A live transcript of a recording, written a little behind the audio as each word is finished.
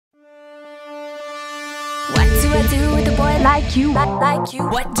What do I do with a boy like you? Like you?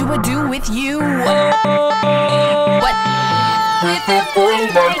 What do I do with you? What with a boy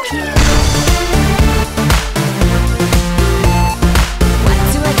like you? What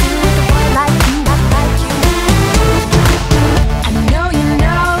do I do with a boy like you? Like you? I know you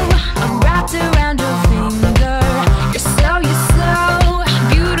know I'm wrapped around your finger. You're so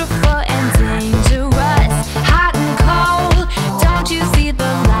beautiful and dangerous, hot and cold. Don't you see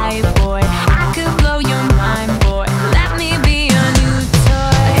the light, boy? I could blow your mind, boy. Let me be your new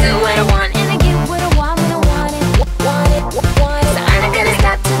toy. I do what I want and I get what I want when I want it. Want it, want it. So I'm not gonna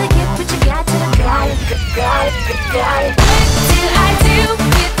stop till I get what you got till I got it. Got it, got it. What do I do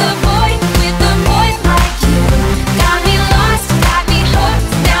with a boy like you? Got me lost, got me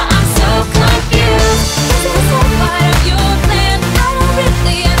hooked. Now I'm so confused. Is this all part of your plan? I don't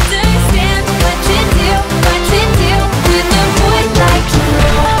really understand what you do with a boy like you.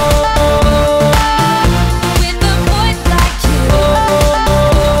 With a boy like you.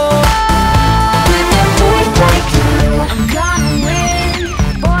 With a boy like you. I'm gonna win,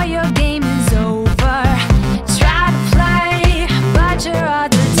 boy, your game is over. Try to play, but you're all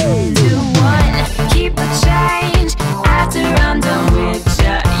the 10 to 1. Keep the change after I'm done with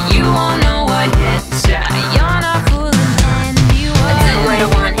ya. You won't know what hit ya. You're not fooling anyone. I do what I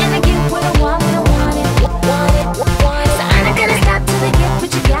want and I get what I want when I want it. Want it, want it. So I'm not gonna stop till I get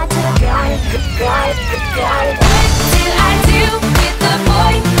what you got till I got it. Got it, got it. What do I do with a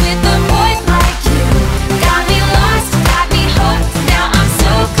boy like you? Got me lost, got me hooked. Now I'm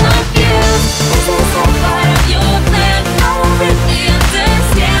so confused. Is this all part of your plan? I don't really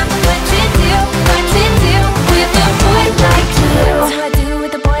understand what you do with a boy like you. What do I do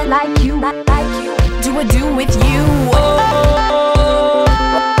with a boy like you? Like you? Do I do with you?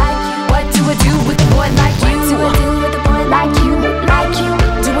 Like you? What do I do with a boy like you? What do I do with a boy like you? Like you?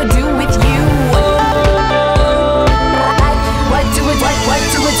 Do I do with you? Like you? What do I do? What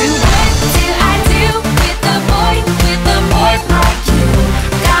do I do? What do I do with a boy like you?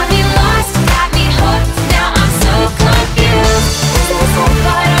 Got me lost, got me hooked. Now I'm so confused. Is this all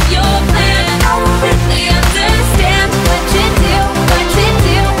part of your plan? I don't really understand what you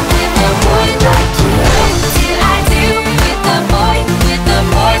do with a boy like you. What do I do with a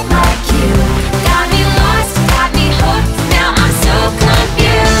boy like you? Got me lost, got me hooked. Now I'm so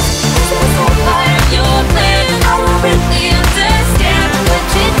confused. Is this all part of your plan? I don't really understand what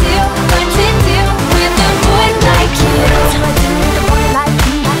you do with a boy like you. What do I do with a boy like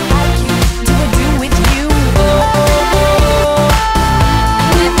you? Like you? Do I do with you? With a boy like you.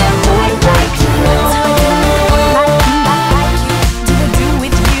 What do I do with a boy like you? Like you? Do I do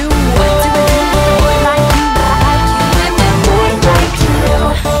with you? What do I do with a boy like you? Like you?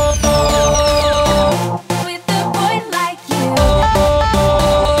 With a boy like you. With a boy like you.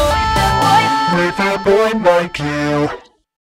 With a boy like you.